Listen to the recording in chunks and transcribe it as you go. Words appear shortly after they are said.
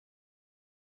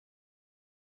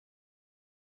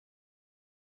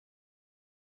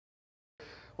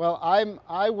Well,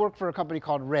 I work for a company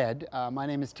called Red. My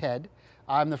name is Ted.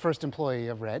 I'm the first employee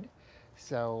of Red.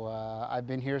 So I've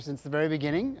been here since the very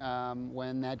beginning,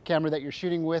 when that camera that you're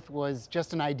shooting with was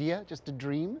just an idea, just a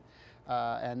dream.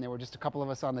 And there were just a couple of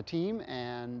us on the team,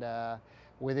 and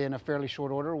within a fairly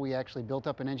short order, we actually built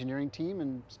up an engineering team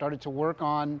and started to work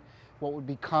on what would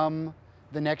become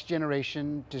the next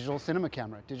generation digital cinema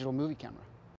camera, digital movie camera.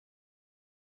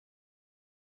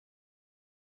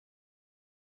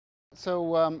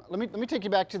 So let me take you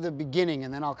back to the beginning,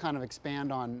 and then I'll kind of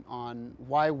expand on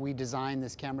why we designed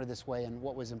this camera this way and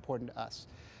what was important to us.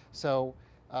 So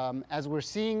as we're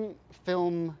seeing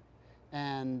film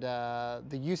and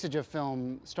the usage of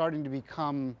film starting to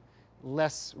become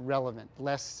less relevant,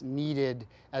 less needed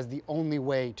as the only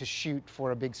way to shoot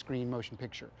for a big screen motion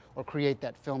picture or create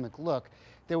that filmic look,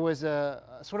 there was a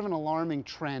sort of an alarming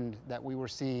trend that we were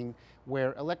seeing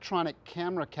where electronic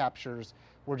camera captures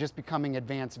were just becoming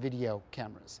advanced video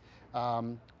cameras.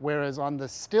 Whereas on the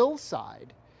still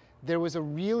side, there was a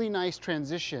really nice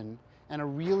transition and a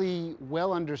really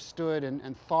well understood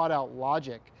and thought out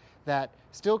logic that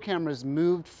still cameras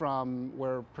moved from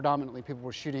where predominantly people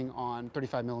were shooting on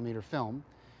 35mm film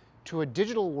to a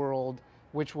digital world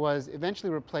which was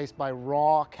eventually replaced by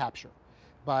raw capture,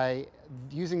 by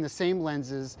using the same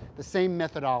lenses, the same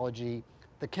methodology.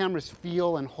 The cameras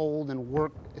feel and hold and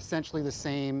work essentially the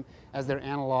same as their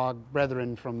analog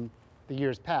brethren from the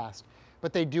years past,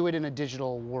 but they do it in a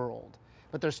digital world.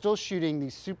 But they're still shooting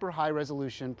these super high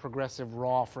resolution progressive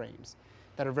raw frames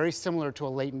that are very similar to a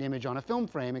latent image on a film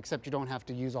frame, except you don't have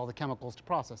to use all the chemicals to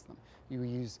process them. You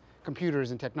use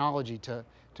computers and technology to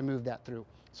move that through.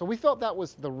 So we felt that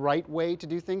was the right way to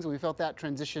do things, and we felt that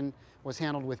transition was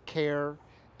handled with care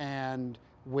and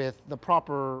with the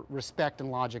proper respect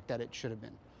and logic that it should have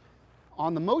been.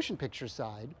 On the motion picture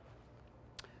side,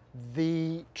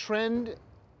 the trend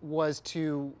was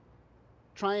to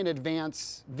try and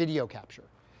advance video capture,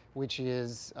 which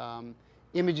is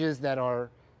images that are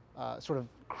sort of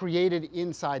created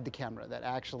inside the camera, that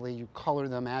actually you color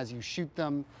them as you shoot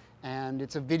them, and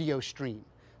it's a video stream.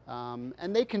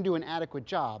 And they can do an adequate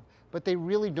job, but they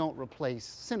really don't replace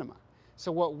cinema.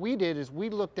 So what we did is we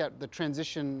looked at the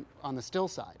transition on the still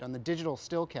side, on the digital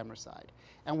still camera side,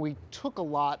 and we took a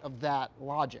lot of that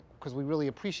logic because we really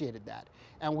appreciated that.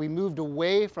 And we moved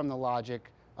away from the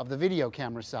logic of the video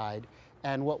camera side,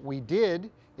 and what we did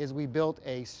is we built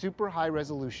a super high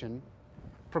resolution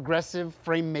progressive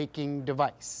frame making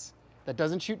device that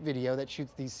doesn't shoot video, that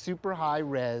shoots these super high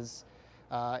res.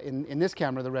 In this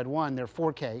camera, the Red 1, they're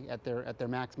 4K at their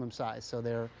maximum size, so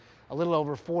they're a little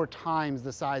over 4 times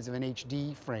the size of an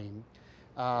HD frame,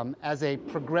 as a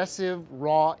progressive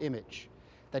raw image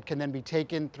that can then be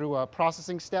taken through a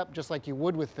processing step just like you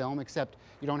would with film, except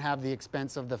you don't have the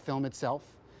expense of the film itself,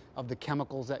 of the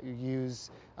chemicals that you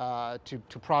use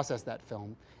to process that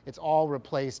film. It's all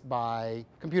replaced by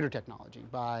computer technology,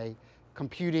 by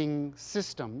computing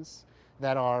systems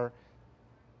that are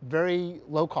very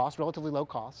low cost, relatively low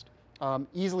cost,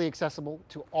 easily accessible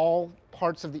to all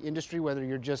parts of the industry, whether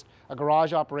you're just a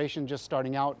garage operation just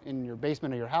starting out in your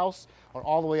basement of your house, or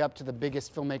all the way up to the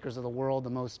biggest filmmakers of the world, the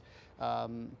most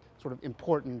sort of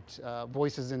important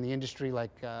voices in the industry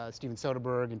like Steven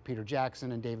Soderbergh and Peter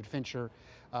Jackson and David Fincher.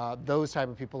 Those type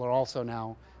of people are also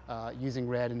now using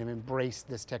Red and have embraced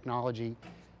this technology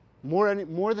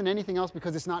more than anything else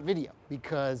because it's not video,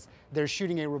 because they're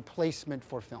shooting a replacement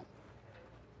for film.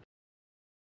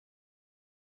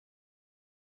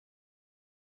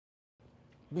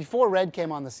 Before Red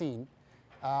came on the scene,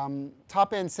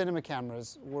 top-end cinema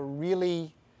cameras were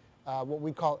really what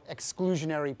we call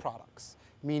exclusionary products,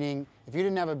 meaning if you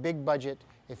didn't have a big budget,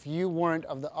 if you weren't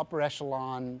of the upper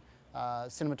echelon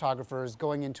cinematographers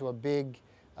going into a big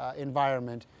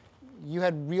environment, you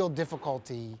had real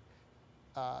difficulty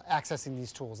accessing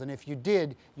these tools. And if you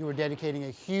did, you were dedicating a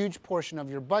huge portion of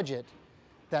your budget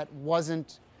that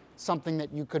wasn't something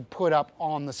that you could put up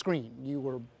on the screen. You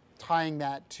were tying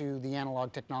that to the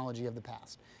analog technology of the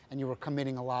past, and you were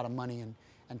committing a lot of money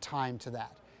and time to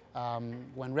that.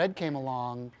 When Red came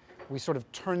along, we sort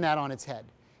of turned that on its head,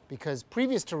 because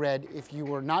previous to Red, if you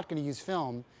were not going to use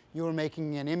film, you were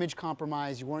making an image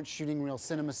compromise, you weren't shooting real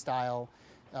cinema style,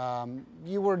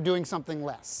 you were doing something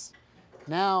less.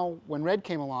 Now, when Red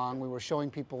came along, we were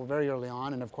showing people very early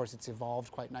on, and of course it's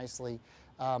evolved quite nicely,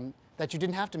 that you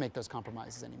didn't have to make those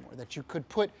compromises anymore, that you could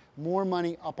put more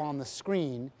money up on the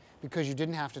screen because you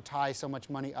didn't have to tie so much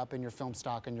money up in your film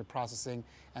stock and your processing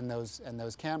and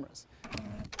those cameras.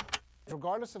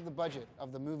 Regardless of the budget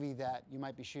of the movie that you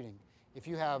might be shooting, if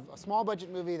you have a small budget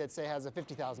movie that say has a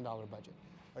 $50,000 budget,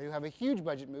 or you have a huge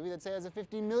budget movie that say has a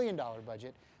 $50 million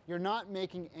budget, you're not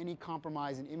making any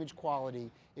compromise in image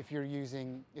quality if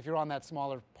you're on that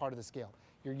smaller part of the scale.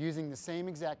 You're using the same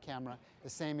exact camera, the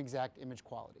same exact image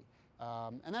quality.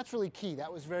 And that's really key.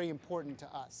 That was very important to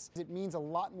us. It means a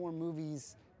lot more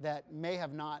movies that may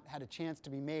have not had a chance to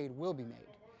be made will be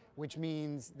made, which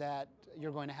means that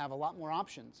you're going to have a lot more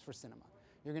options for cinema.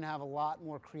 You're going to have a lot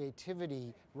more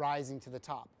creativity rising to the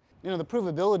top. You know, the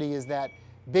provability is that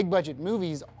big budget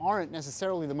movies aren't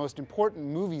necessarily the most important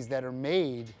movies that are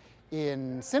made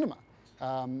in cinema.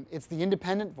 It's the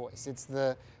independent voice. It's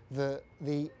the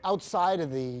outside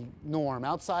of the norm,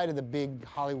 outside of the big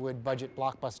Hollywood budget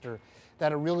blockbuster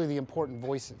that are really the important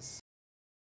voices.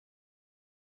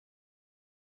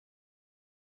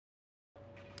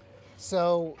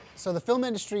 So the film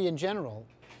industry in general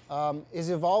is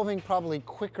evolving probably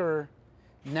quicker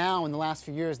now in the last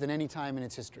few years than any time in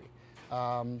its history.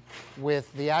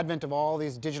 With the advent of all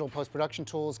these digital post-production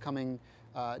tools coming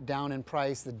down in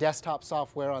price, the desktop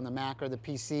software on the Mac or the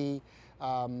PC,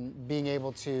 being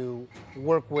able to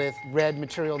work with red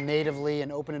material natively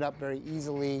and open it up very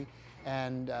easily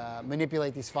and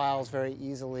manipulate these files very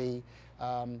easily.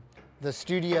 The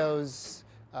studios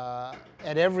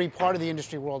at every part of the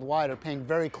industry worldwide are paying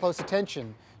very close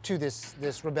attention to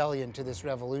this rebellion, to this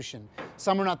revolution.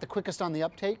 Some are not the quickest on the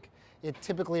uptake. It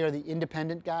typically are the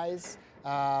independent guys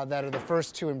that are the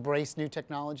first to embrace new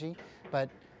technology, but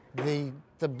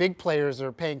the big players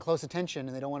are paying close attention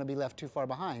and they don't want to be left too far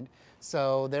behind.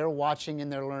 So they're watching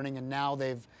and they're learning, and now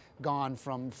they've gone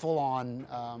from full-on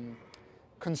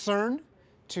concern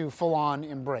to full-on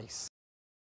embrace.